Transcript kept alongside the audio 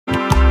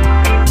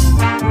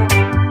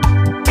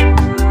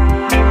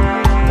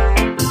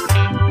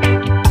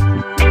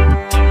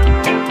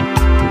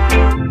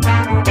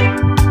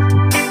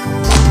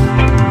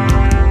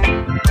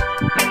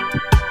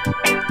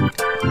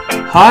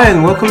Hi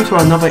and welcome to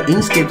another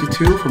Inkscape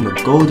tutorial from the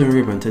Golden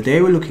Ribbon. Today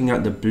we're looking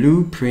at the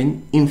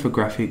blueprint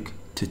infographic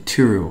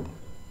tutorial.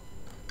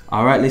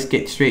 Alright, let's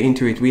get straight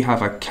into it. We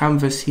have a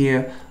canvas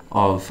here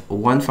of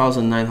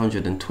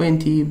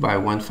 1920 by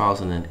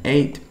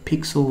 1008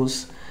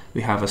 pixels.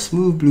 We have a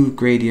smooth blue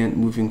gradient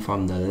moving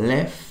from the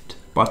left,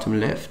 bottom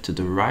left, to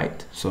the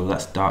right. So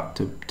that's dark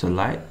to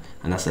light,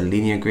 and that's a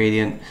linear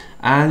gradient.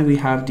 And we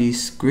have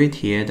this grid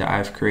here that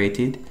I've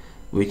created,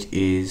 which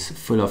is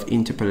full of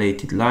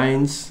interpolated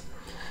lines.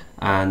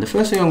 And the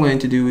first thing I'm going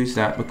to do is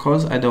that,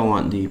 because I don't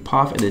want the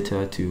path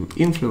editor to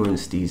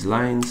influence these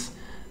lines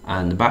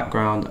and the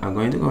background, I'm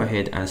going to go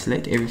ahead and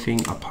select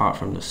everything apart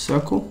from the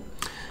circle.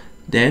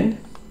 Then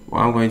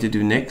what I'm going to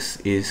do next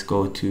is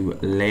go to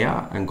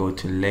layer and go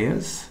to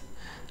layers,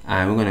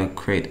 and we're going to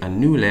create a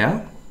new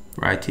layer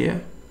right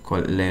here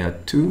called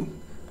layer 2.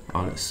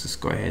 Let's just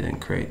go ahead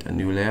and create a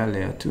new layer,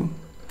 layer 2.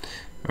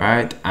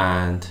 Right,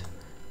 and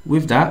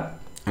with that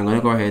I'm going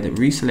to go ahead and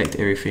reselect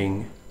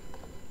everything.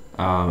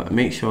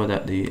 Make sure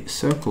that the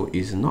circle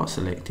is not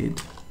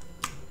selected.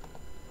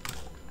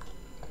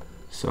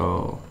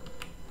 So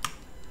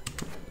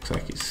looks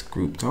like it's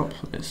grouped up.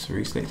 Let's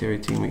reselect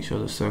everything, make sure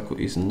the circle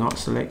is not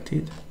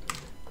selected.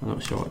 I'm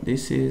not sure what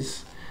this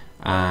is.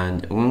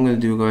 And what I'm going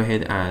to do, go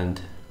ahead and,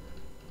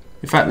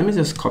 in fact, let me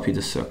just copy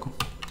the circle.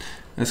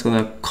 I'm just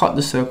going to cut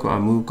the circle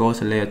and go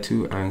to layer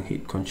 2 and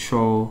hit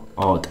Control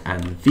Alt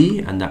and V,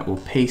 and that will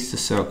paste the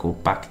circle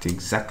back to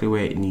exactly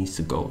where it needs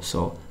to go.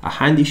 So a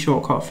handy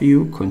shortcut for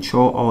you: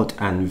 Control Alt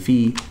and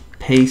V,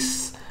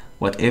 paste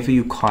whatever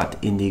you cut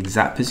in the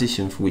exact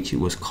position for which it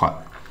was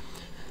cut,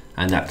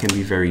 and that can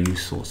be very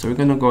useful. So we're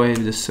going to go ahead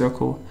with the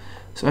circle.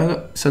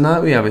 So now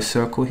that we have a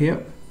circle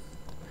here,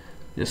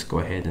 just go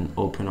ahead and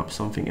open up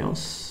something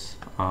else.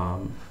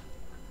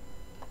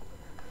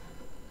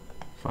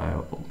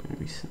 File open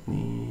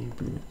recently,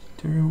 blue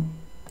tutorial.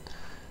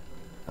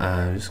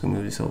 I'm just gonna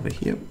move this over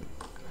here.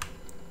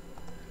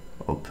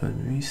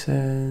 Open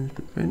recent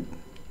blueprint.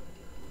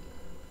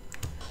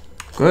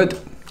 Good.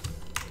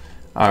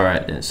 All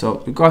right then.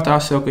 So we got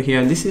our circle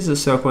here, and this is a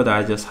circle that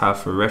I just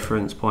have for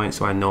reference point,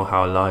 so I know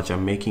how large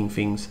I'm making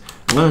things.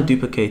 I'm gonna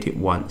duplicate it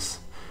once,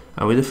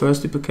 and with the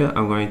first duplicate,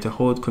 I'm going to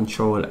hold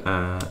Control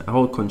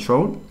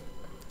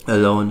alone.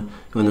 I'm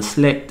gonna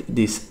select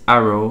this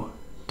arrow,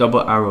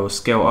 double arrow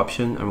scale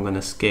option. I'm going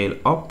to scale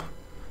up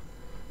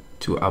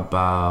to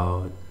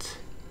about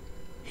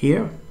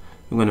here.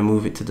 I'm going to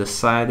move it to the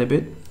side a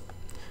bit.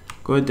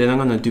 Good. Then I'm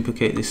going to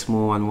duplicate this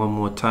small one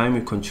more time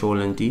with Control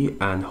and D,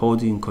 and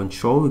holding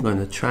Control, we're going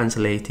to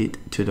translate it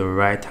to the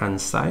right hand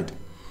side.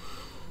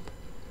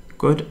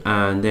 Good.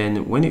 And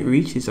then when it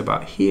reaches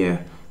about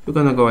here, we're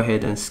going to go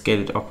ahead and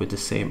scale it up with the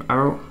same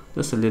arrow,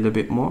 just a little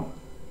bit more.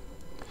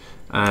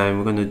 And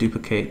we're going to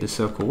duplicate the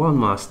circle one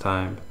last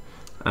time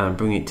and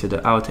bring it to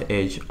the outer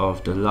edge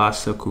of the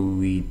last circle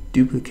we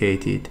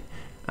duplicated.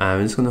 And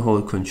I'm just going to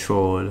hold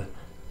Control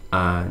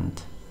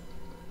and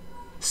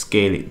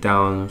scale it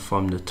down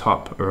from the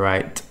top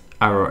right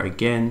arrow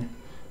again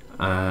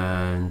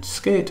and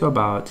scale it to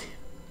about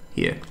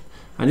here.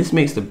 And this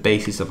makes the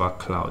basis of our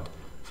cloud.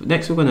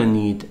 Next we're going to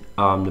need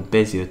the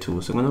Bezier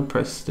tool. So I'm going to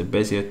press the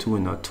Bezier tool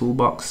in our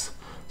toolbox.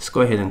 Let's go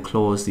ahead and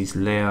close this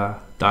layer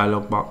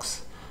dialog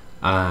box,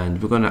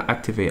 and we're going to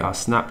activate our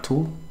snap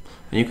tool.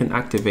 And you can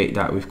activate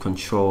that with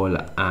Control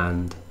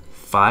and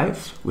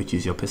 5, which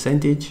is your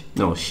percentage.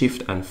 No,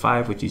 Shift and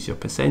 5, which is your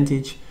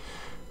percentage.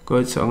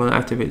 Good. So I'm going to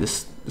activate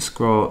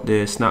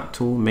the snap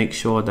tool. Make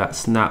sure that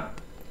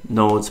snap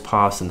nodes,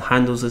 paths, and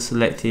handles are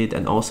selected,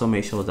 and also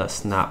make sure that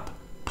snap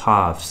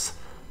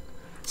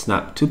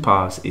to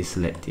paths is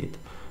selected.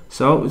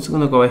 So we're just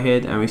going to go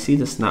ahead, and we see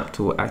the snap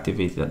tool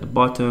activated at the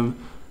bottom.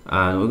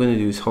 And what we're going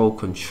to do is hold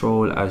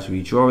Control as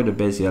we draw the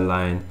Bezier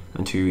line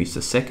until we reach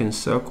the second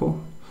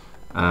circle.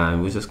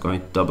 And we're just going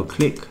to double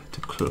click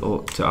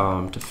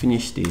to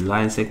finish the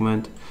line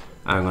segment.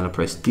 I'm going to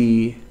press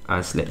D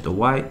and select the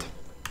white,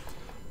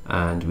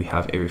 and we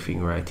have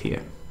everything right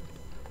here.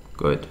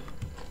 Good.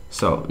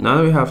 So now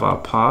that we have our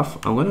path,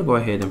 I'm going to go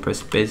ahead and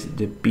press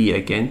the B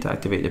again to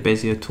activate the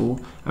Bezier tool,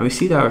 and we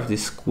see that we have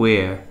this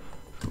square,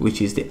 which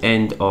is the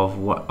end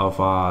of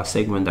our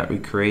segment that we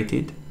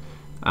created,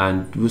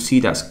 and we'll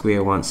see that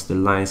square once the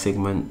line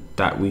segment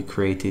that we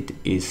created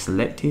is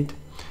selected.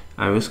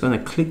 And we're just going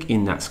to click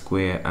in that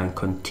square and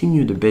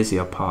continue the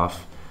Bezier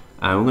path,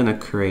 and we're going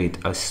to create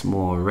a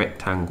small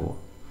rectangle,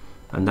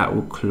 and that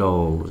will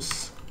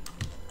close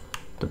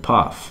the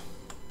path.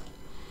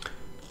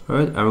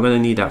 Alright, and we're going to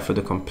need that for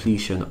the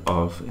completion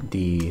of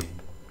the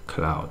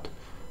cloud.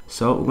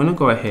 So we're going to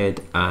go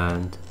ahead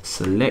and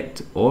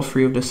select all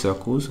three of the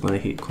circles. We're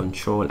going to hit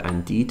Control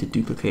and D to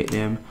duplicate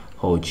them,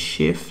 hold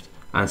Shift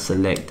and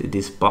select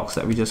this box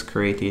that we just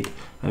created,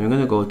 and we're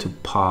going to go to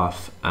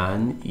Path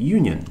and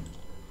Union.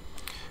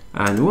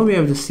 And we won't be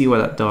able to see what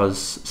that does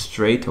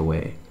straight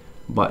away,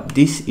 but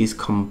this is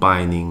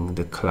combining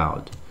the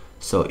cloud.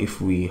 So if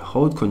we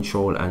hold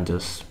Control and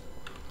just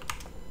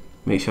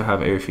make sure I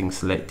have everything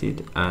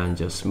selected and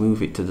just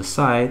move it to the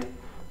side,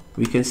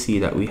 we can see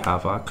that we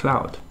have our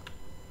cloud.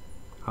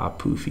 our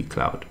poofy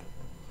cloud.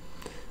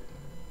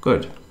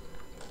 Good.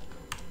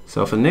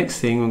 So for next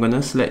thing, we're going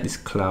to select this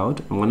cloud.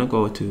 I'm going to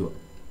go to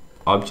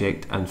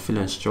object and fill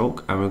and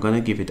stroke, and we're going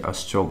to give it a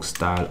stroke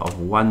style of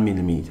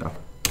 1mm.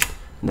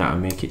 Now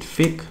make it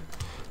thick,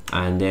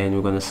 and then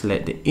we're going to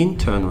select the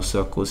internal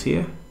circles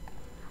here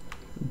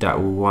that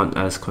we want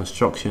as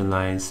construction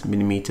lines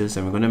millimeters,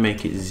 and we're going to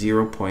make it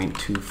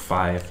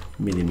 0.25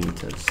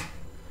 millimeters.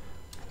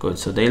 Good,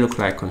 so they look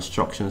like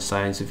construction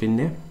signs within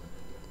there.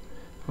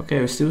 Okay,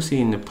 we're still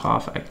seeing the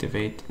path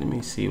activate. Let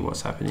me see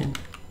what's happening.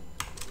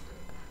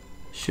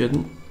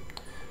 Shouldn't.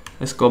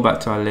 Let's go back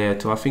to our layer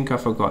 2. I think I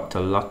forgot to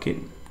lock it.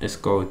 Let's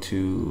go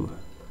to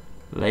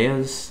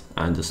layers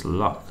and just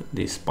lock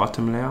this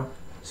bottom layer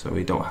so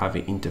we don't have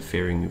it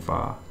interfering with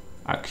our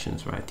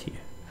actions right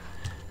here.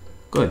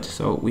 Good,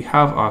 so we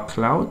have our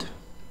cloud.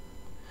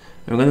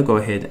 And we're going to go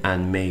ahead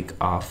and make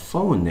our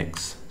phone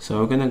next. So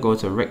we're going to go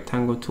to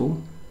rectangle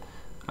tool,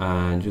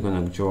 and we're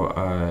going to draw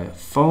a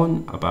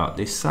phone about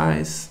this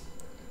size.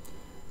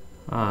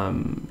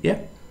 Yeah,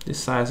 this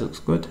size looks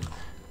good.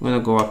 I'm going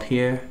to go up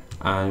here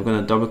and we're going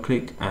to double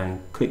click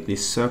and click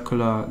this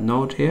circular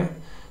node here,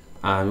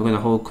 and we're going to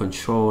hold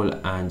control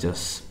and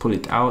just pull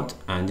it out,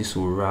 and this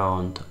will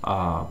round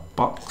our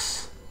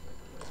box.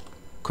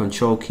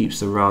 Control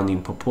keeps the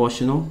rounding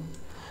proportional.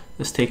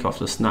 Let's take off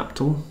the snap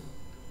tool,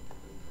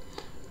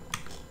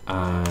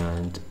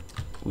 and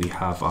we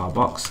have our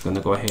box. Going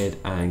to go ahead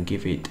and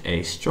give it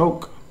a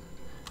stroke.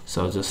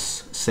 So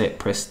just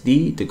press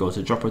D to go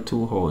to dropper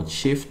tool, hold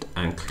shift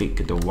and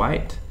click the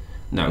white.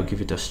 Now we'll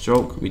give it a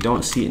stroke. We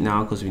don't see it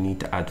now because we need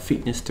to add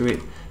thickness to it,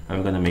 and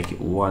we're going to make it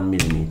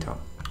 1mm.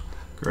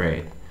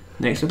 Great.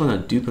 Next we're going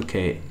to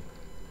duplicate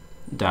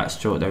that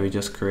stroke that we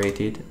just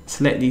created.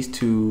 Select these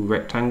two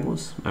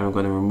rectangles, and we're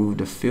going to remove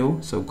the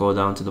fill. So go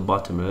down to the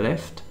bottom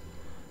left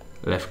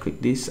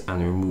click this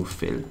and remove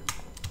fill.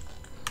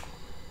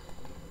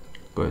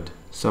 Good.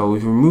 So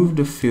we've removed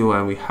the fill,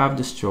 and we have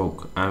the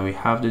stroke, and we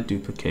have the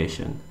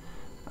duplication,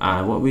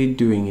 and what we're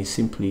doing is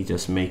simply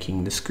just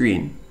making the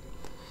screen.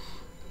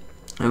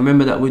 And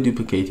remember that we're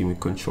duplicating with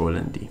Control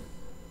and D.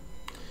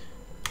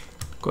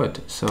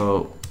 Good,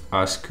 so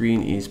our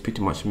screen is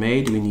pretty much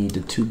made. We need the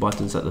two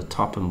buttons at the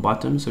top and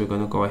bottom, so we're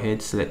going to go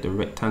ahead, select the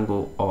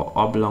rectangle or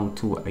oblong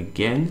tool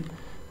again.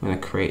 I'm going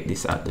to create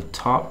this at the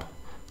top,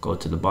 go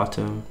to the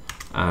bottom,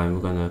 and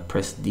we're going to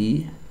press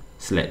D,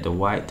 select the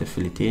white to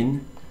fill it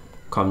in,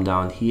 come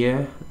down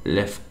here,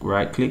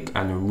 right click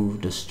and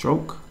remove the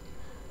stroke.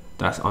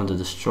 That's under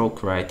the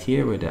stroke right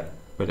here where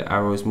the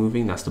arrow is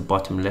moving. That's the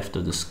bottom left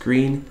of the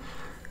screen.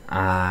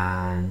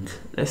 And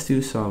let's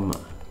do some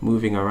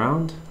moving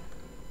around.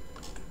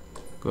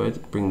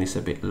 Good, bring this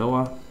a bit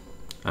lower,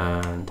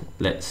 and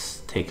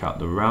let's take out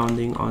the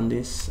rounding on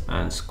this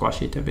and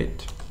squash it a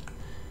bit.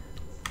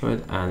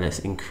 Good, and let's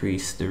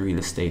increase the real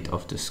estate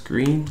of the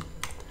screen,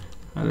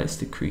 and let's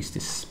decrease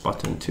this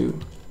button too.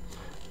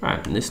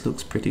 Right, and this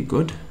looks pretty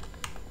good.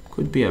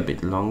 Could be a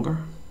bit longer,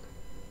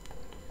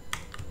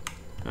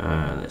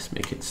 and let's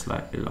make it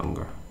slightly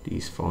longer.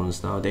 These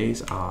phones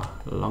nowadays are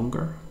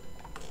longer.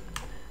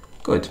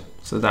 Good,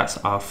 so that's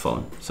our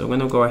phone. So we're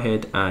going to go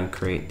ahead and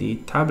create the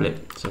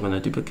tablet. So I'm going to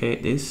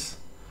duplicate this,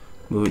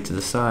 move it to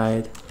the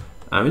side,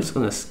 and we're just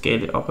going to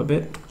scale it up a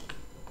bit,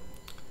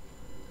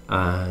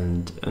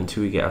 and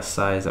until we get a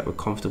size that we're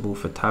comfortable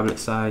for tablet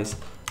size.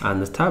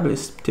 And the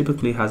tablet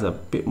typically has a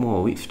bit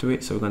more width to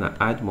it, so we're going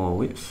to add more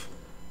width.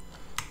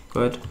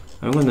 Good.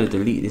 I'm going to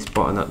delete this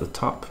button at the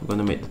top. We're going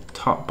to make the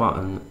top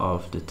button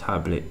of the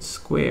tablet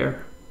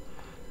square,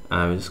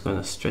 and we're just going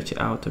to stretch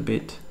it out a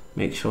bit.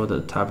 Make sure that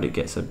the tablet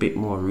gets a bit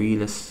more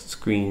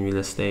screen real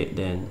estate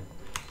than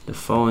the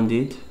phone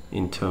did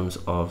in terms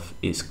of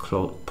its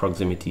close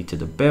proximity to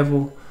the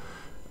bevel.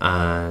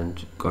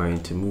 And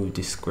going to move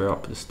this square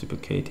up, just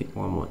duplicate it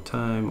one more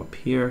time up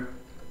here,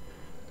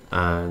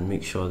 and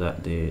make sure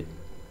that the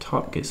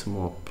top gets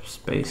more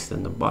space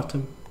than the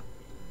bottom.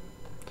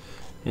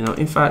 You know,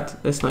 in fact,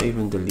 let's not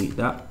even delete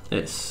that.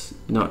 Let's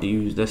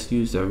use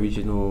the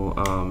original,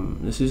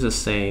 let's use the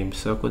same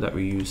circle that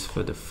we used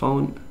for the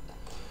phone,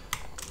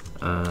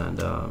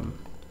 and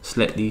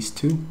select these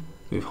two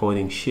with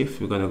holding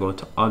shift. We're going to go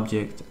to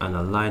object and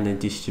align and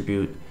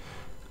distribute,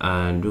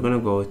 and we're going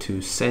to go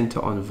to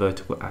center on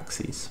vertical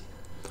axis,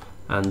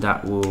 and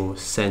that will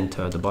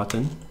center the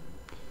button.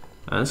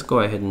 And let's go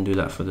ahead and do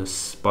that for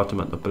this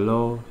bottom at the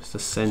below, just to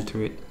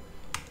center it.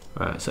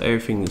 Right, so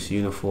everything is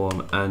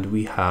uniform, and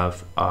we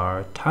have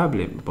our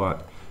tablet,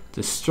 but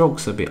the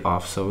stroke's a bit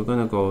off, so we're going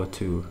to go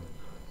to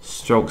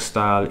stroke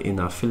style in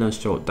our fill and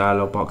stroke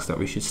dialog box that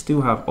we should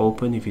still have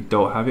open. If you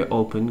don't have it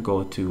open,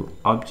 go to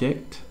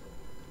object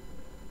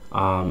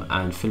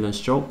and fill and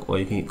stroke, or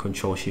you can hit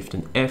Control Shift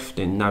and F,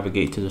 then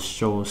navigate to the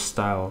stroke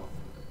style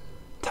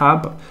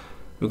tab.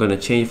 We're going to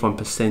change from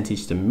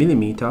percentage to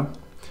millimeter,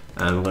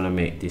 and we're going to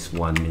make this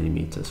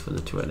 1mm for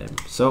the two of them.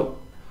 So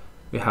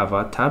we have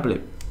our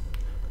tablet.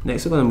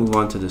 Next we're going to move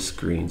on to the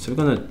screen. So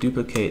we're going to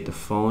duplicate the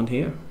phone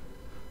here,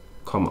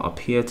 come up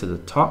here to the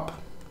top,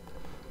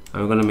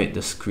 and we're going to make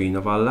the screen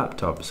of our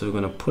laptop. So we're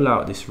going to pull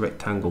out this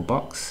rectangle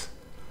box.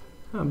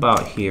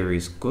 About here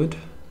is good.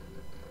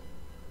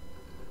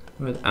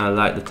 Good. And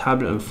like the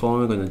tablet and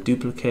phone, we're going to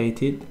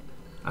duplicate it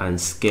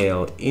and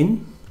scale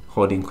in,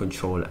 holding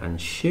Control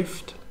and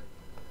Shift,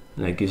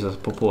 and that gives us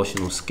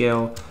proportional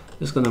scale.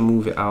 Just going to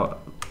move it out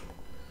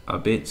a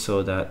bit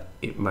so that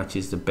it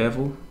matches the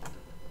bevel,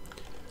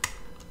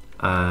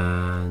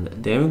 and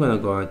then we're going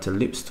to go out to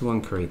Ellipse tool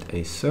and create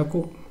a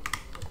circle,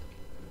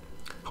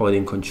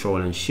 holding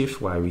Control and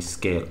Shift while we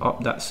scale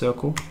up that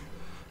circle.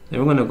 Then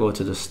we're going to go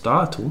to the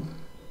Star tool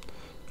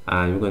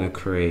and we're going to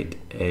create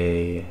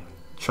a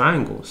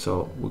triangle.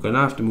 So we're going to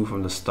have to move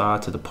from the star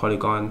to the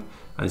polygon,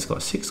 and it's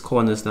got 6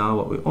 corners now,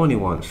 but we only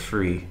want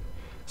 3,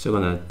 so we're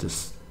going to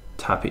just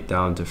tap it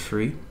down to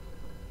 3,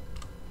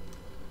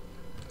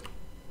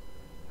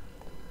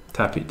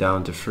 tap it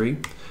down to 3,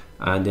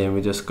 and then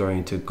we're just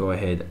going to go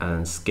ahead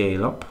and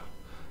scale up.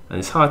 And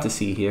it's hard to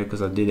see here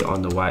because I did it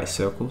on the white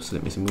circle, so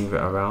let me just move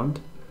it around.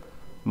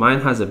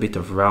 Mine has a bit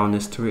of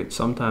roundness to it.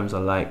 Sometimes I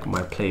like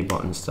my play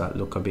buttons that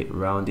look a bit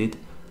rounded.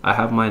 I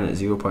have mine at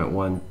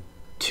 0.12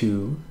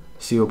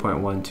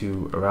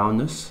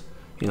 roundness.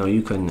 You know,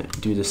 you can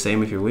do the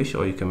same if you wish,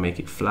 or you can make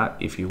it flat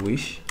if you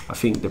wish. I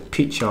think the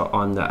picture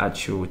on the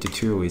actual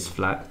tutorial is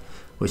flat,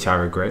 which I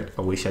regret.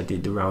 I wish I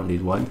did the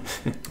rounded one.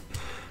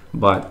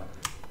 But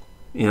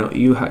you know,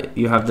 you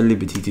have the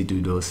liberty to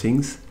do those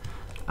things.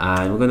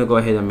 And we're going to go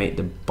ahead and make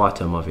the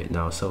bottom of it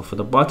now. So for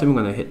the bottom,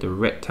 we're going to hit the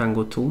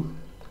rectangle tool,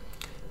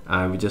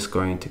 and we're just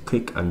going to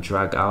click and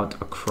drag out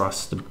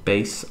across the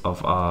base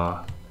of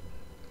our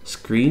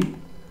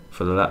screen.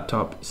 For the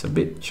laptop, it's a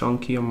bit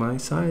chunky on my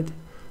side.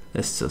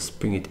 Let's just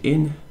bring it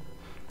in,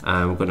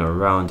 and we're going to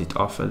round it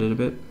off a little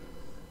bit.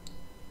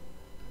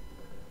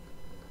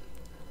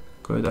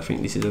 Good, I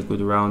think this is a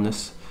good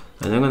roundness.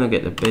 And I'm going to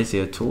get the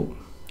Bezier tool,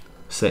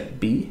 set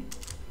B,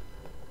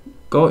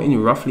 go in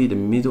roughly the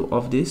middle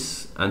of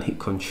this and hit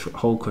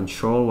hold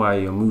Control while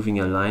you're moving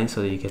a line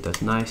so that you get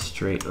a nice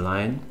straight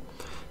line.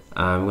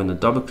 I'm going to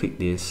double click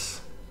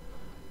this,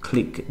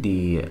 click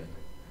the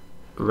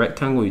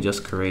rectangle you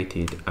just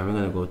created, and we're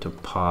going to go to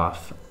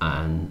Path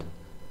and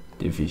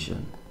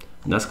Division,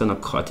 and that's going to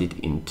cut it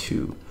in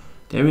 2.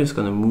 Then we're just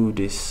going to move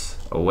this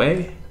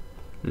away,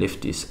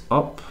 lift this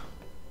up,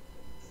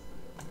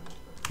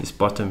 this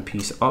bottom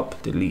piece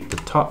up, delete the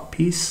top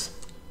piece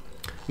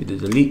with the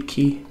delete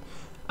key,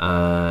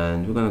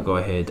 and we're going to go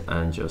ahead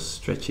and just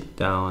stretch it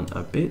down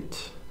a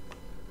bit.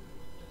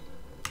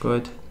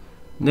 Good.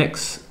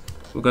 Next,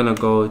 we're going to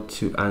go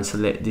to and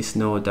select this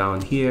node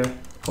down here,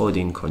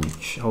 holding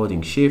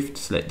Shift,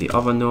 select the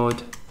other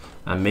node,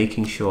 and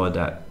making sure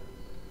that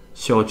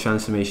Show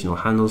Transformational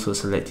Handles for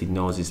Selected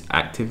Nodes is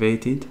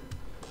activated.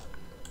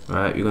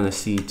 Right, we're going to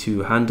see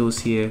 2 handles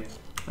here,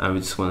 and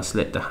we just want to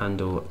select the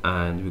handle,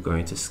 and we're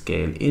going to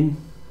scale in,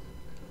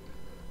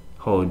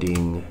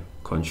 holding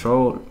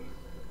Control,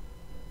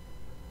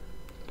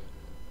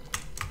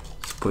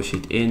 let's push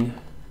it in.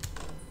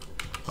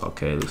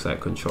 Okay, looks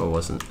like Control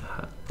wasn't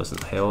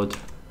held,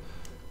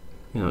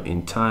 you know,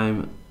 in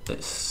time.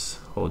 Let's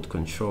hold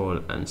Control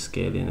and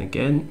scale in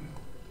again.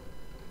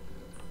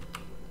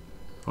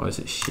 Or is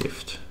it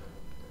Shift?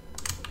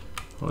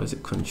 Or is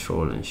it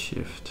Control and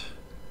Shift?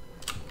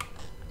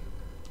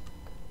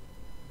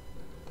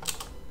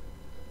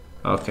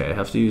 Okay, I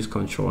have to use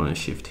Control and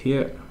Shift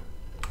here.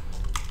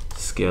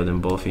 Scale them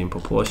both in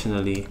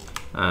proportionally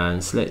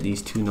and select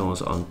these 2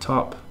 nodes on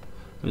top.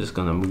 I'm just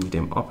going to move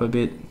them up a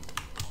bit.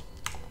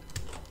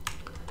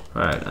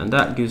 Right, and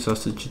that gives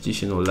us the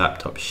traditional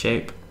laptop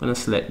shape. I'm going to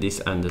select this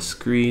and the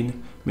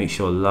screen, make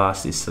sure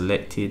last is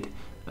selected,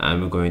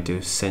 and we're going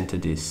to center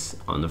this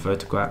on the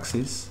vertical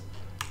axis.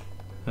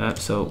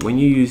 So when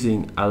you're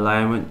using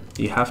alignment,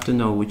 you have to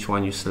know which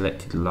one you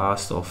selected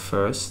last or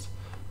first,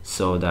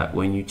 so that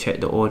when you check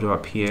the order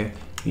up here,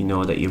 you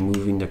know that you're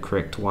moving the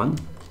correct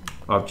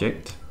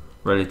object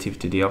relative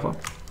to the other.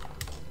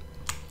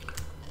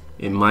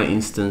 In my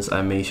instance,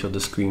 I made sure the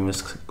screen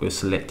was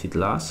selected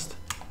last,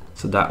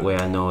 so that way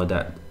I know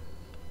that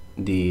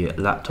the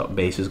laptop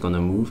base is going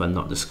to move and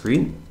not the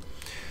screen.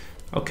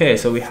 Okay,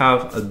 so we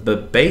have the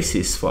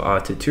basis for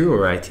our tutorial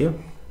right here.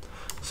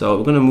 So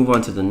we're going to move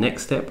on to the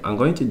next step. I'm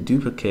going to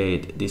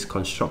duplicate this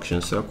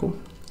construction circle,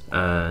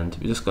 and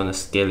we're just going to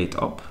scale it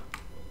up,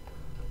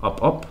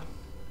 and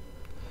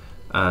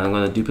I'm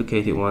going to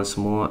duplicate it once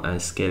more and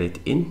scale it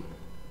in.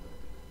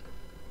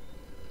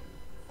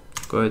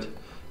 Good.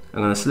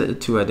 I'm going to select the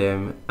 2 of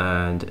them,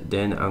 and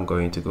then I'm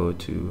going to go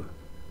to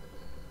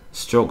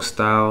stroke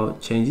style,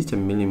 change it to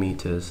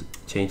millimeters,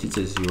 change it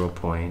to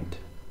 0.5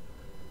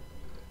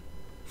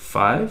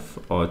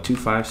 or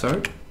 2.5,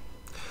 sorry,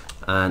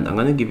 and I'm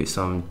going to give it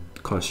some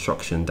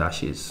construction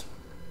dashes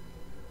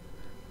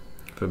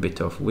for a bit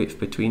of width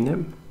between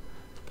them.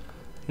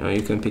 You know,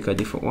 you can pick a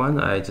different one.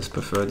 I just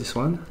prefer this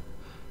one,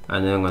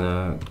 and then I'm going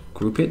to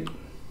group it.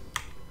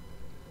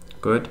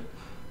 Good.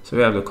 So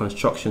we have the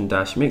construction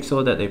dash. Make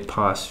sure that they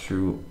pass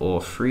through all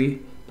 3: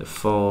 the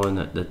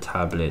phone, the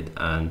tablet,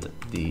 and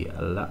the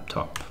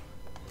laptop.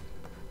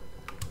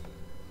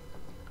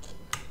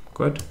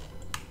 Good.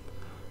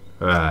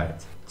 Right.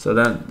 So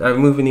that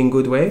moving in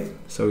good way.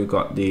 So we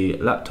got the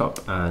laptop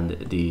and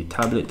the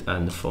tablet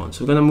and the phone.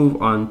 So we're gonna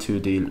move on to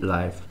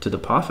the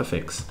path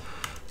effects.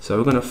 So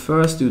we're gonna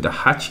first do the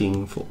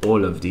hatching for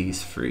all of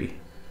these three,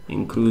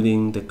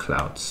 including the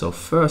cloud. So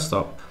first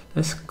up,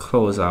 let's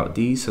close out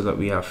these so that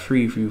we have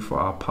free view for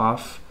our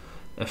path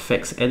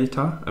effects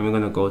editor, and we're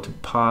going to go to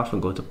path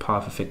and go to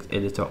path effects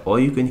editor, or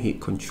you can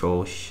hit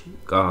control shift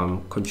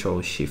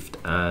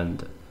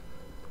and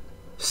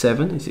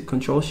 7. Is it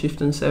control shift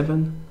and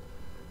 7?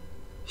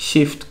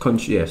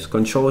 Yes,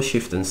 control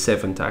shift and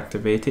 7 to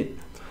activate it.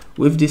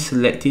 With this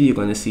selected, you're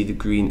going to see the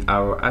green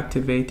arrow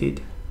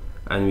activated,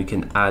 and we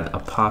can add a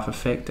path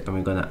effect, and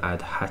we're going to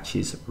add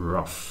hatches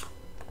rough.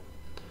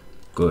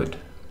 Good.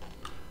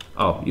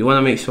 Oh, you want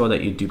to make sure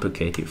that you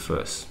duplicate it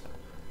first.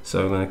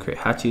 So we're going to create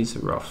hatches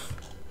rough.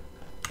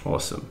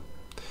 Awesome.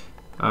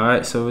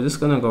 Alright, so we're just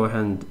going to go ahead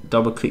and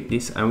double click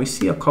this, and we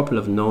see a couple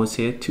of nodes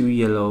here, 2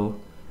 yellow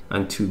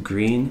and 2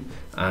 green,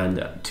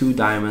 and 2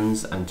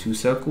 diamonds and 2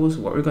 circles.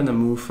 What we're going to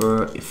move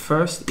for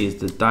first is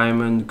the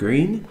diamond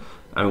green,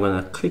 and we're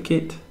going to click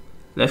it,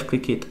 left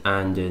click it,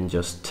 and then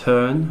just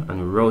turn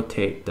and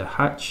rotate the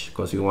hatch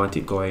because we want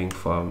it going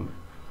from,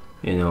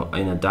 you know,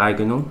 in a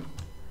diagonal.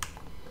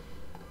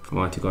 If we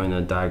want to go in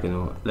a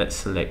diagonal, let's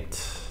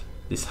select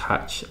this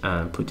hatch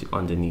and put it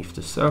underneath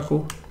the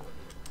circle.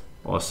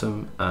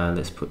 Awesome. And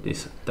let's put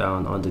this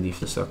down underneath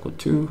the circle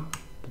too,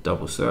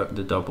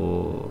 the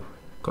double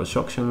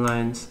construction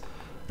lines,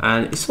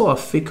 and it's sort of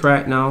thick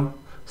right now.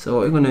 So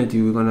what we're gonna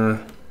do,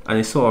 and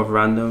it's sort of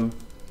random,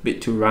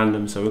 bit too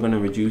random, so we're gonna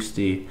reduce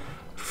the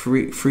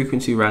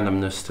frequency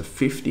randomness to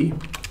 50,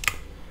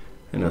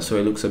 you know, so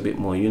it looks a bit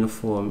more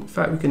uniform. In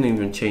fact, we can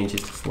even change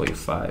it to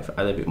 45,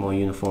 add a bit more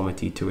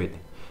uniformity to it,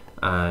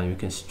 and we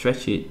can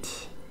stretch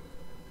it.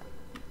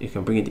 You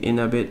can bring it in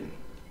a bit.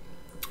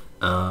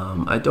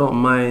 I don't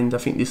mind. I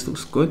think this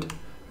looks good.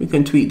 We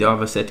can tweak the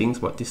other settings,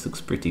 but this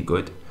looks pretty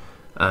good.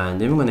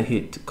 And then we're going to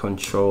hit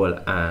Control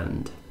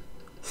and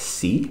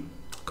C,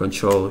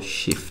 Control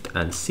Shift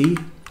and C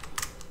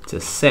to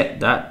set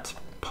that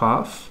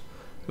path.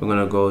 We're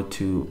going to go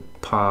to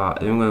path.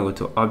 Then we're going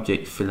to go to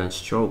Object, Fill and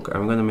Stroke, and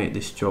we're going to make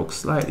this stroke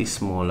slightly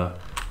smaller,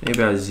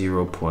 maybe a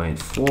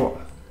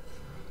 0.4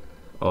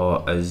 or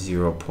a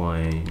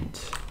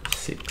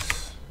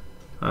 0.6.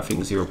 I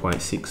think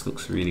 0.6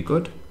 looks really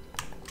good.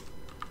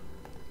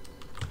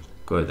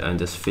 Good, and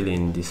just fill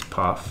in this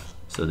path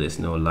so there's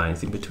no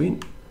lines in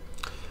between.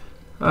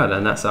 Alright,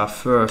 and that's our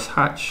first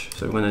hatch.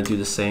 So we're going to do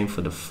the same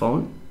for the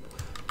phone.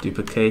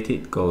 Duplicate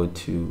it, go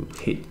to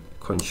hit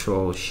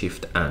Control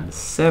Shift and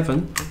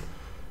 7,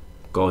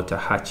 go to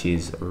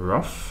hatches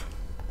rough.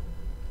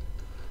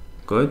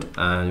 Good,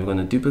 and we're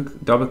going to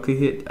double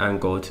click it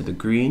and go to the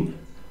green,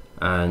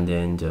 and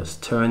then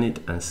just turn it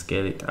and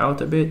scale it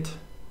out a bit.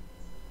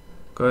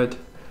 Good.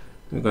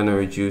 We're going to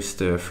reduce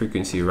the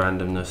frequency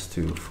randomness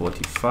to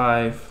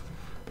 45,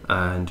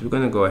 and we're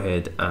going to go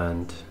ahead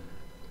and,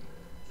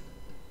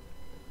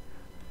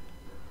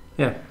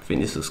 yeah, I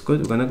think this looks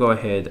good. We're going to go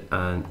ahead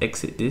and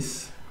exit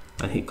this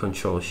and hit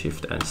Control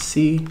Shift and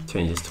C,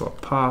 change this to a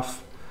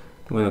path.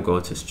 We're going to go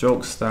to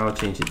stroke style,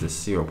 change it to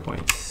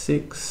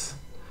 0.6,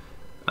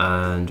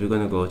 and we're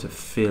going to go to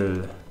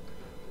fill,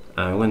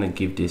 and we're going to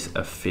give this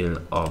a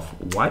fill of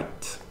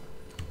white.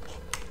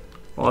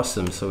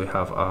 Awesome, so we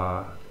have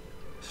our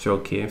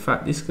stroke here. In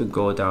fact, this could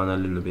go down a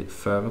little bit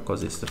further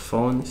because it's the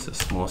phone, it's a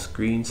small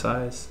screen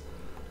size.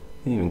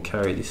 You can even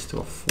carry this to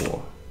a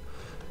 4.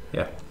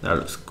 Yeah, that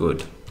looks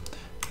good.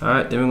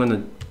 Alright, then we're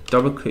going to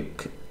double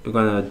click, we're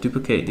going to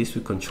duplicate this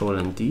with Control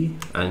and D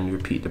and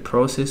repeat the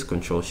process,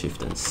 Control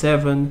Shift and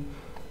 7,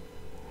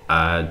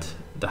 add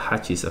the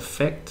hatches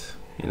effect.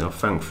 You know,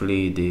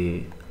 thankfully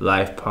the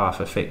live path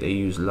effect they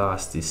used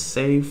last is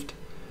saved,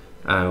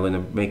 and we're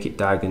going to make it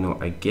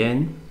diagonal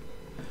again.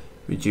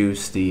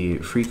 Reduce the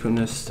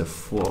frequency to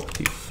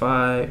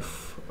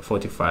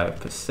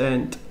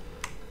 45%,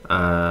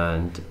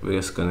 and we're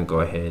just going to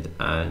go ahead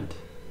and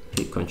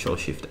hit Control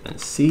Shift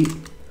and C.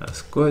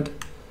 That's good.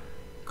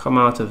 Come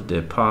out of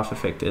the path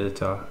effect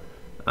editor,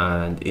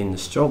 and in the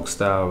stroke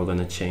style we're going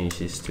to change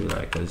this to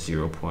like a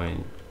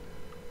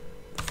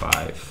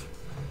 0.5.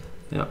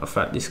 You know, in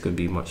fact, this could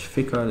be much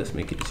thicker. Let's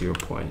make it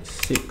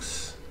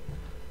 0.6,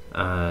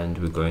 and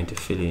we're going to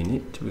fill in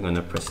it. We're going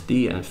to press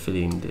D and fill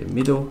in the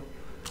middle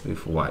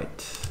with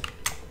white.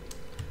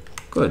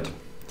 Good.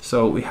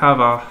 So we have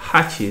our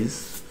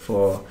hatches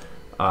for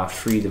our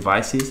 3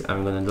 devices,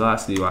 and we're going to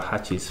lastly do our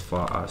hatches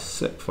for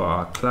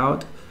our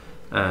cloud,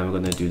 and we're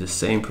going to do the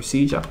same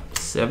procedure.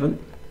 7,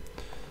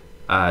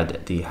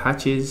 add the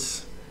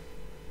hatches,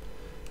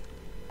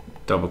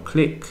 double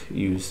click,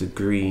 use the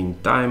green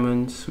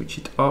diamond, switch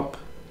it up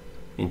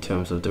in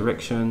terms of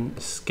direction,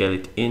 scale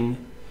it in,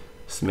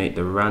 let's make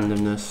the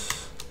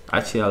randomness.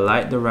 Actually, I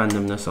like the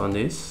randomness on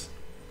this.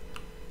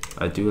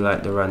 I do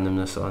like the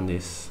randomness on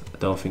this. I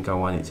don't think I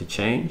want it to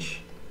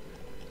change.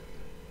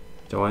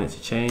 Don't want it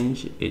to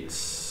change.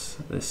 It's,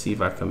 let's see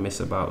if I can mess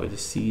about with the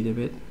seed a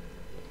bit.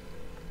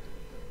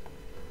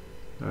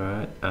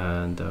 Alright,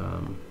 and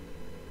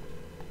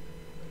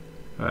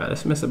Alright,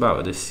 let's mess about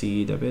with the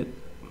seed a bit.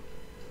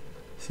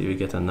 See if we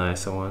get a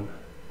nicer one.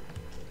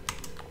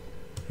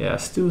 Yeah, I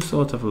still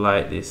sort of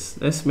like this.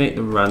 Let's make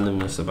the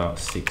randomness about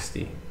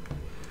 60.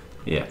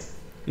 Yeah,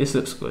 this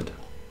looks good.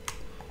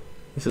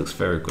 This looks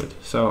very good.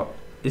 So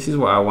this is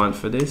what I want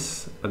for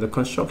this. The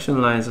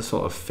construction lines are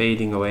sort of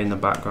fading away in the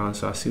background,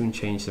 so I soon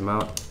change them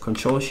out.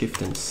 Control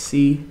Shift and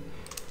C.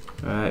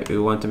 Alright, we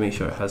want to make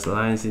sure it has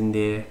lines in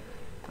there.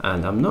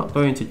 And I'm not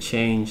going to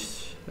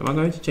change, am I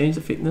going to change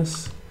the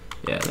thickness?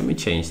 Yeah, let me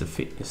change the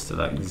thickness to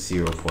like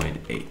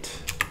 0.8.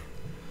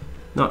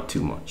 Not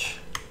too much.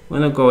 I'm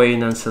going to go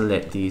in and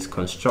select these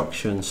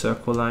construction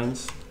circle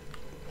lines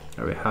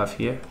that we have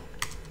here.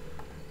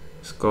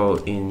 Let's go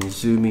in,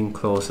 zoom in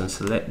close and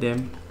select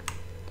them.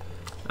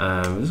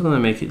 I'm just going to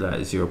make it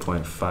like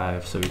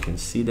 0.5 so we can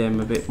see them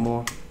a bit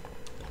more.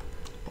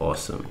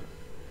 Awesome.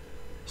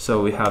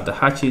 So we have the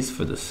hatches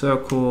for the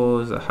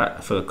circles,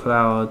 for the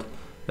cloud,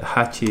 the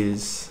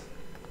hatches.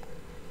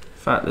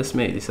 In fact, let's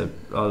make this a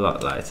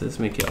lot lighter. Let's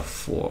make it a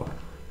 4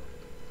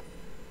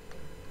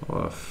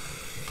 or a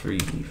 3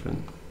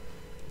 even.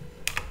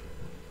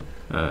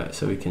 Alright,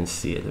 so we can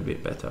see it a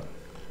bit better.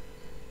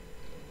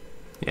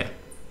 Yeah.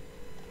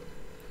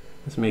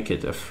 Let's make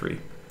it a 3.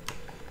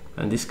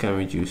 And this can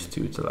reduce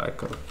to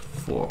like a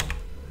 4.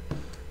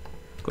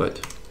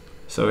 Good.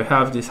 So we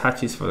have these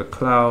hatches for the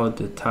cloud,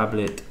 the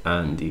tablet,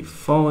 and the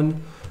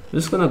phone. I'm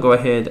just going to go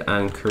ahead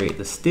and create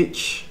the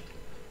stitch,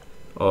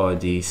 or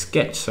the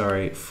sketch,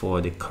 sorry,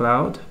 for the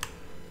cloud.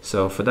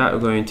 So for that, we're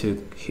going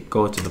to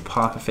go to the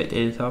Path Effect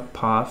Editor,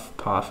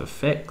 Path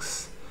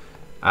Effects,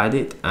 add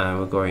it, and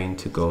we're going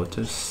to go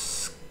to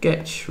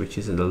Sketch, which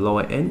is in the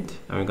lower end,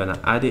 and we're going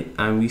to add it,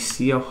 and we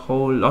see a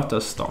whole lot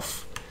of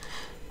stuff.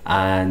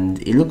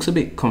 And it looks a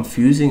bit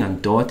confusing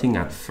and daunting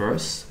at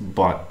first,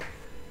 but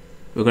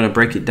we're going to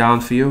break it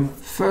down for you.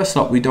 First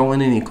up, we don't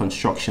want any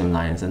construction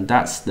lines, and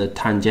that's the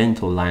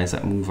tangential lines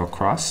that move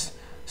across.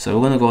 So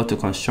we're going to go to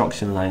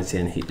construction lines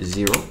and hit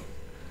 0.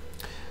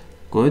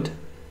 Good.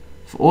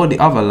 For all the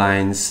other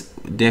lines,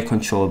 they're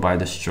controlled by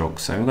the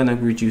strokes. So we're going to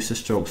reduce the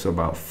strokes to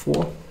about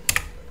 4.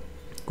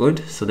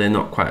 Good. So they're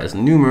not quite as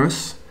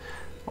numerous.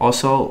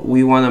 Also,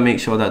 we want to make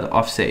sure that the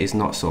offset is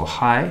not so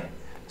high.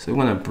 So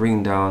we're going to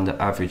bring down the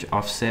average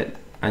offset,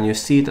 and you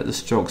see that the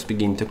strokes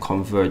begin to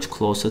converge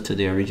closer to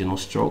the original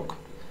stroke.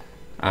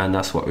 And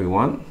that's what we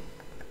want.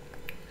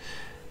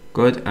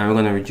 Good. And we're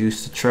going to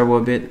reduce the treble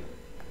a bit.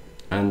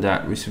 And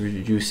that is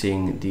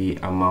reducing the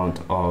amount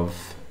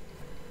of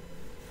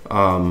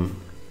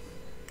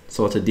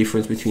sort of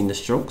difference between the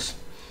strokes.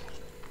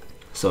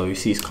 So you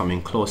see it's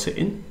coming closer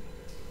in.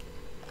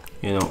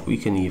 You know, we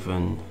can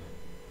even,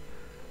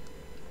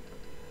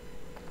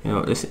 you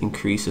know, let's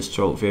increase the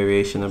stroke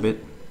variation a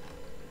bit.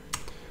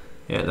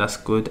 Yeah, that's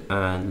good.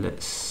 And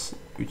let's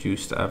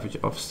reduce the average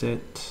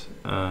offset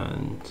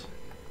and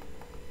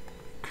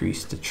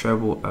increase the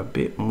treble a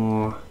bit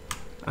more.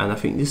 And I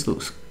think this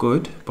looks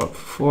good, but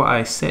before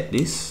I set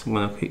this, I'm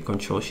going to hit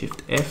Control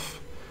Shift F,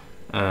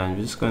 and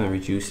we're just going to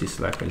reduce this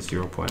like a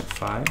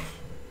 0.5.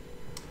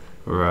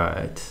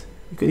 Right,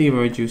 you can even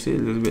reduce it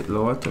a little bit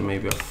lower to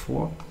maybe a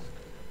 4,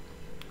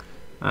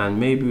 and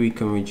maybe we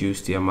can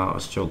reduce the amount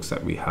of strokes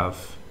that we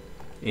have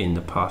in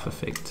the path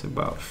effect to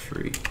about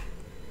 3.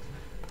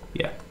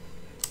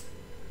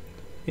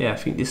 Yeah, I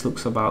think this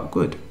looks about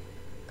good.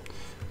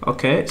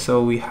 Okay,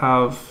 so we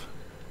have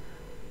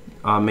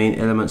our main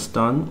elements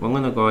done. We're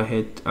going to go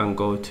ahead and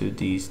go to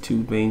these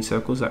 2 main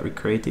circles that we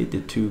created,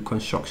 the 2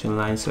 construction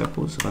line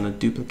circles. We're going to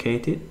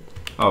duplicate it.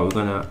 We're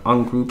going to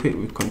ungroup it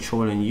with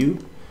Control and U.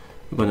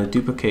 We're going to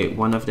duplicate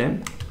one of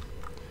them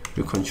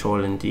with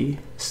Control and D,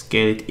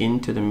 scale it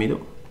into the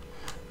middle,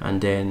 and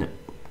then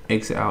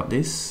exit out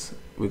this.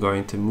 We're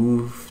going to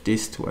move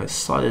this to a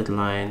solid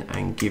line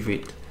and give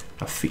it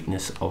a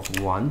thickness of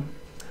 1.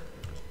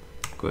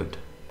 Good.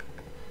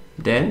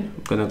 Then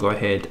we're going to go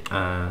ahead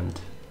and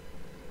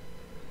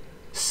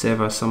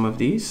sever some of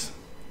these,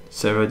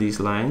 sever these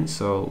lines.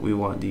 So we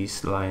want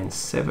these lines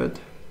severed.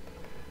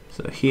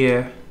 So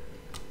here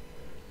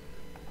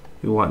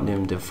we want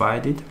them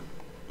divided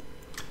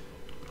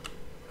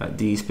at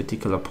these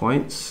particular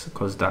points,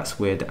 because that's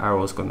where the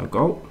arrow is going to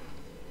go.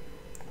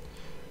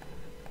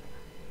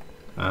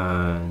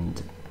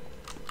 And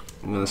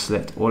I'm going to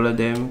select all of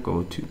them,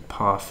 go to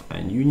Path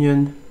and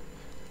Union,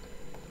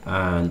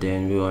 and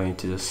then we're going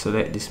to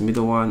select this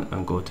middle one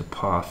and go to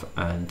Path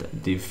and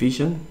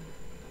Division.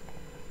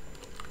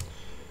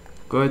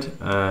 Good.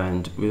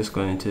 And we're just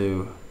going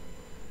to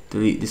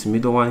delete this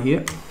middle one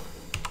here.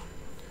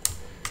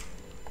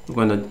 We're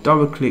going to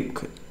double click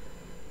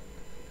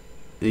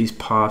these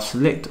paths,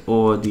 select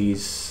all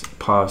these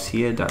paths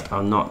here that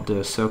are not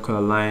the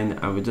circular line,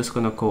 and we're just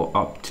going to go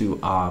up to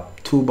our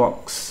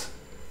toolbox,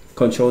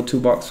 control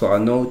toolbox for our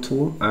node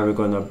tool, and we're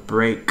going to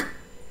break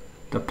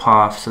the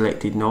path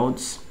selected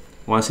nodes.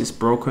 Once it's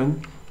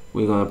broken,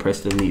 we're going to press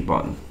the delete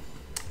button.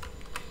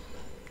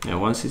 Now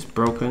once it's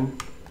broken,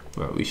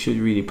 well, we should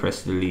really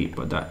press delete,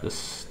 but that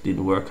just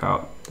didn't work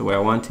out the way I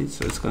wanted,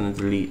 so it's going to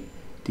delete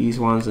these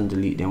ones and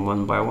delete them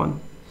one by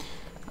one.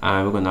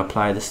 and we're going to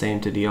apply the same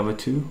to the other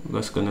two. We're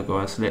just going to go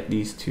and select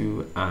these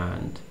two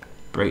and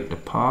break the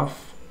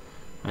path,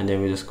 and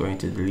then we're just going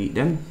to delete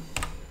them.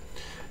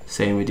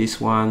 Same with this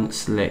one,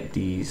 select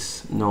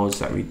these nodes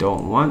that we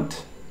don't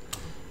want,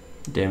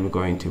 then we're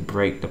going to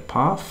break the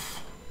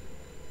path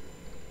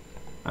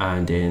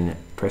and then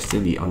press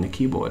delete on the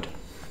keyboard.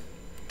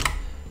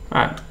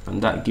 Right,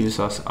 and that gives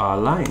us our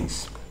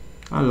lines.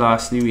 And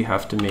lastly, we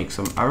have to make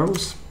some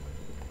arrows.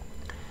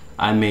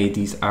 I made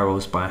these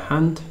arrows by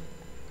hand.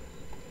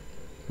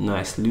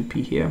 Nice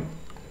loopy here.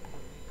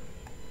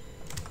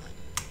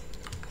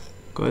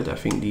 Good, I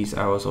think these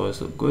arrows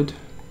always look good.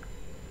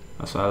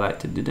 That's why I like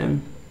to do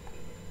them.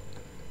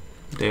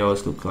 They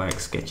always look like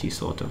sketchy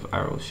sort of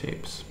arrow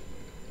shapes.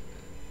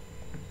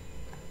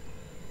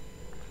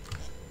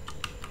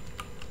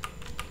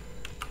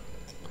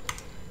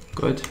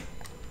 Good,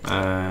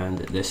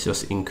 and let's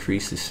just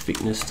increase this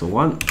thickness to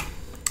 1. In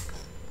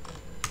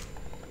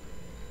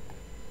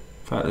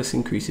fact, let's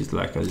increase it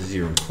like a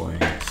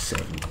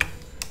 0.7.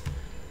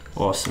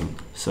 Awesome.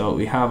 So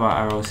we have our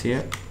arrows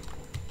here,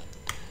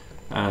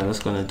 and I'm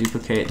just going to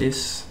duplicate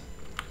this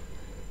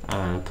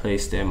and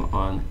place them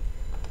on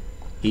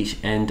each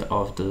end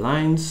of the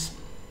lines.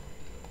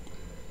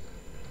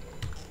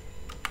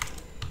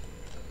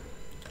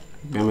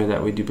 Remember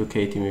that we're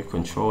duplicating with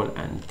Control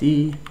and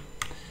D.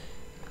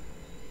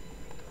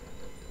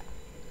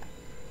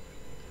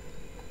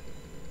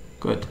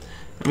 Good.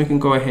 And we can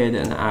go ahead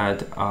and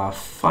add our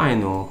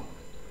final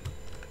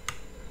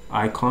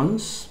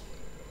icons.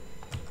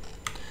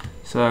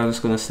 So I'm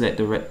just going to select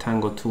the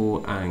rectangle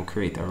tool and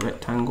create a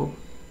rectangle.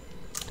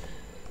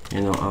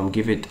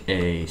 Give it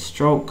a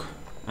stroke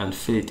and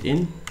fill it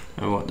in.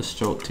 I want the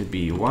stroke to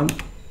be 1.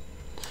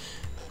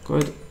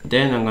 Good.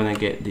 Then I'm going to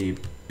get the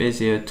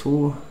Bezier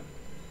tool,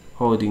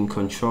 holding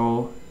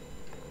Control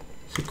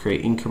to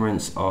create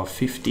increments of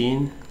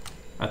 15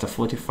 at a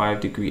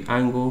 45-degree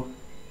angle.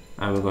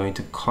 And we're going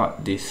to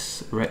cut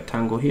this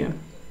rectangle here,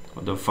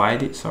 or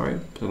divide it, sorry.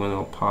 So we're going to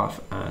go path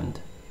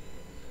and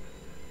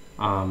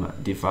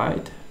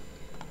divide.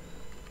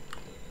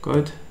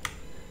 Good.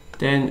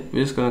 Then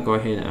we're just going to go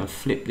ahead and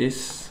flip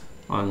this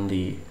on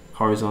the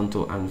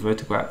horizontal and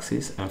vertical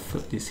axis and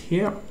flip this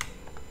here.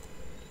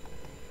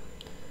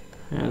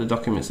 And the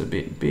document's a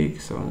bit big,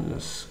 so I'm going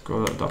to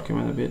scroll that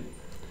document a bit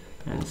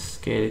and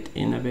scale it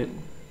in a bit.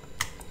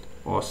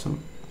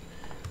 Awesome.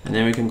 And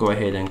then we can go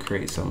ahead and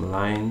create some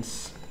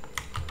lines.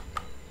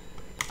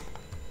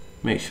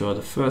 Make sure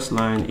the first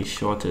line is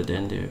shorter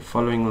than the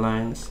following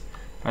lines.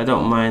 I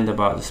don't mind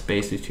about the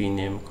space between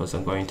them because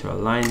I'm going to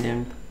align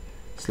them.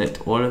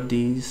 Select all of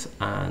these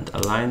and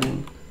align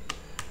them.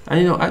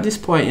 And at this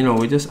point,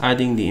 we're just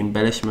adding the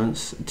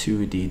embellishments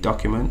to the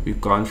document. We've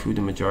gone through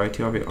the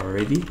majority of it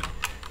already,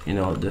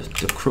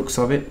 the crux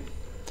of it.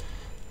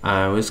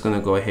 And we're just going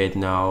to go ahead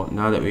now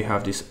that we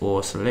have this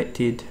all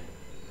selected,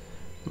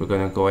 we're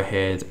going to go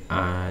ahead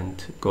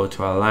and go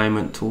to our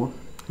alignment tool.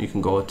 You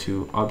can go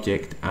to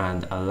Object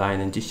and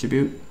Align and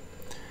Distribute,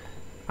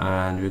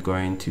 and we're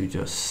going to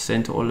just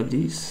center all of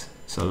these.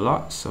 It's a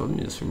lot, so let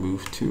me just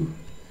remove 2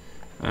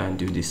 and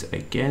do this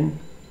again.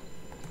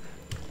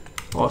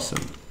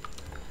 Awesome.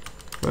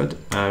 Good,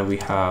 and we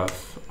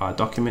have our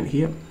document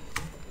here.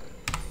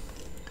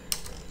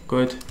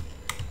 Good.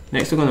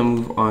 Next, we're going to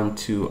move on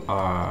to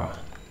our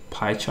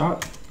pie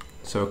chart.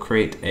 So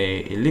create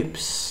a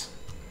ellipse,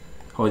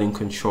 holding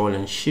Control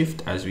and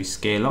Shift as we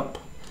scale up.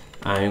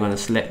 And you're going to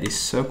select this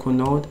circle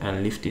node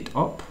and lift it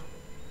up.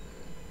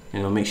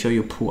 Make sure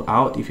you pull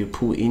out. If you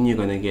pull in, you're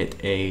going to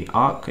get a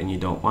arc, and you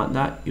don't want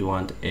that. You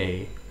want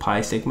a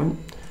pie segment.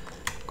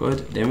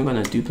 Good. Then we're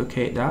going to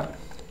duplicate that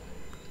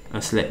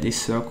and select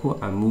this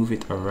circle and move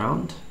it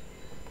around.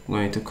 I'm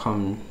going to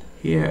come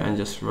here and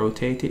just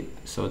rotate it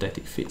so that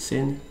it fits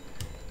in,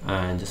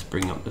 and just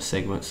bring up the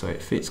segment so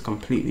it fits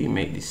completely.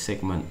 Make this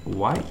segment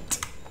white.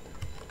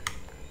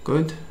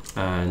 Good.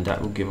 And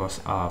that will give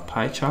us our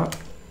pie chart.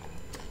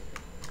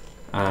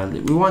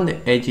 And we want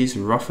the edges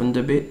roughened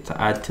a bit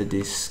to add to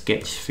this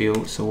sketch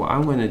feel. So what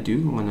I'm going to do,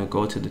 I'm going to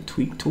go to the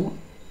tweak tool,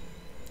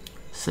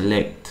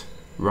 select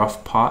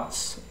rough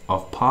parts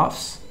of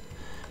paths,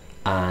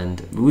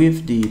 and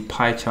with the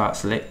pie chart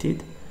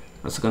selected,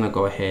 I'm just going to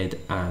go ahead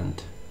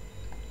and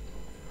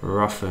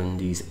roughen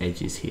these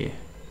edges here.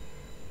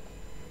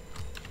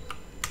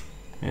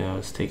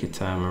 Just take your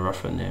time and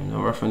roughen them.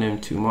 Don't roughen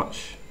them too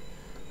much,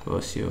 or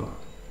else you'll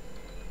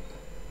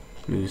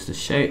lose the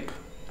shape.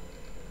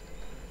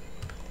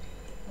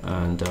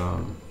 And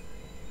don't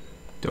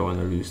want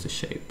to lose the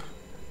shape.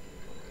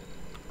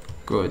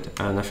 Good,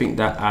 and I think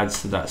that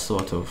adds to that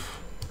sort of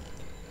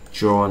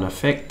drawn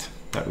effect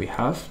that we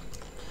have.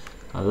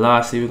 And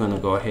lastly, we're going to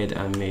go ahead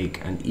and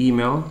make an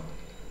email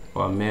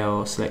or a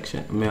mail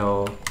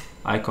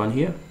icon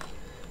here.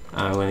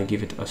 And I'm going to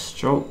give it a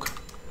stroke,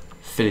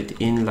 fill it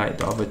in like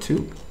the other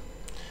two,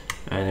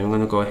 and then we're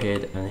going to go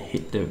ahead and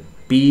hit the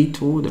B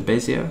tool, the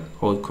Bezier,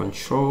 hold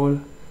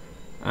Control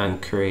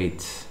and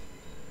create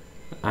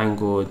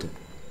angled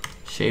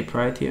shape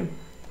right here.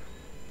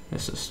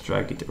 Let's just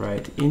drag it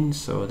right in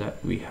so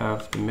that we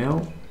have the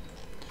mail.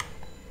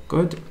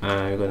 Good.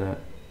 And we're gonna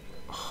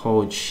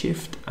hold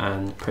shift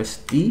and press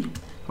D,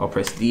 or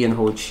press D and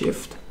hold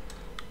shift,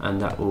 and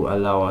that will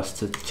allow us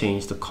to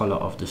change the color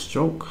of the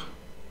stroke.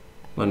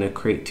 I'm going to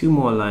create 2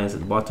 more lines at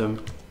the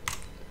bottom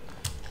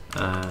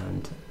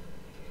and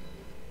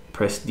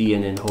press D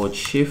and then hold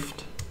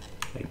shift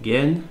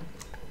again,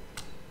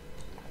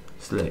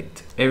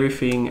 select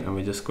everything, and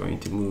we're just going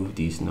to move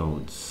these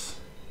nodes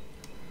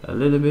a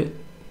little bit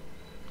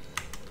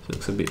so it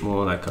looks a bit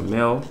more like a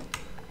male.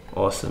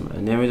 Awesome.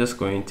 And then we're just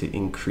going to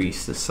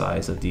increase the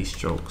size of these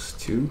strokes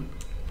to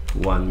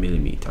 1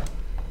 millimeter.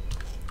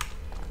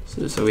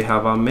 So we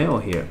have our male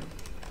here.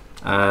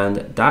 And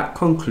that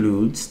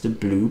concludes the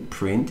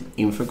blueprint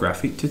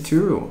infographic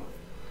tutorial.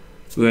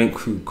 We went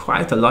through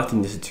quite a lot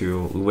in this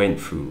tutorial. We went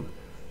through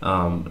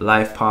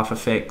live path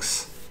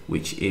effects,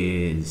 which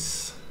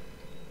is,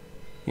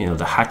 you know,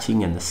 the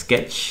hatching and the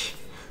sketch.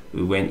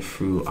 We went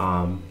through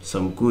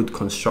some good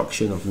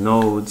construction of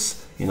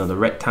nodes, you know, the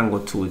rectangle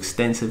tool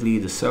extensively,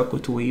 the circle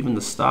tool, even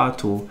the star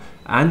tool,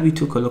 and we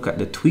took a look at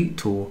the tweak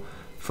tool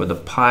for the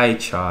pie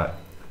chart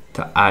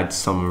to add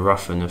some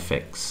roughen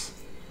effects.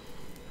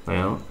 You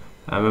know,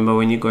 I remember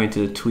when you go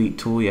into the tweak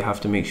tool, you have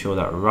to make sure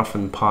that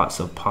roughen parts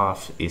of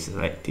path is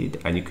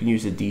selected, and you can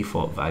use the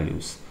default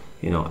values,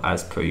 you know,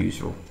 as per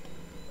usual.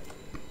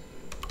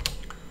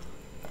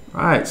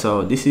 Alright,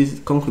 so this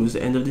concludes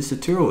the end of this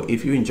tutorial.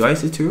 If you enjoyed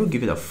this tutorial,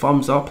 give it a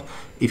thumbs up.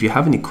 If you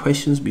have any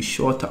questions, be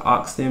sure to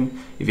ask them.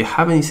 If you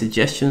have any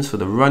suggestions for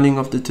the running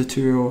of the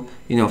tutorial,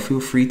 you know, feel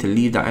free to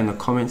leave that in the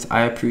comments.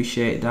 I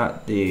appreciate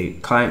that. The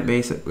client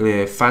base,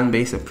 the fan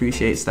base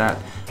appreciates that,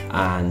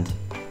 and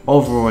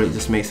overall it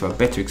just makes for a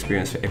better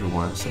experience for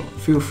everyone. So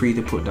feel free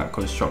to put that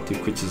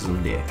constructive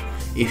criticism there.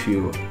 If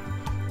you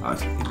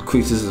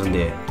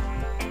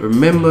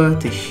remember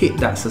to hit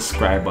that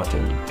subscribe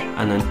button,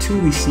 and until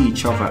we see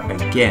each other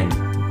again,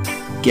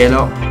 get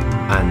up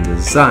and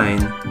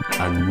design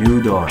a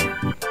new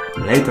dawn.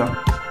 Later.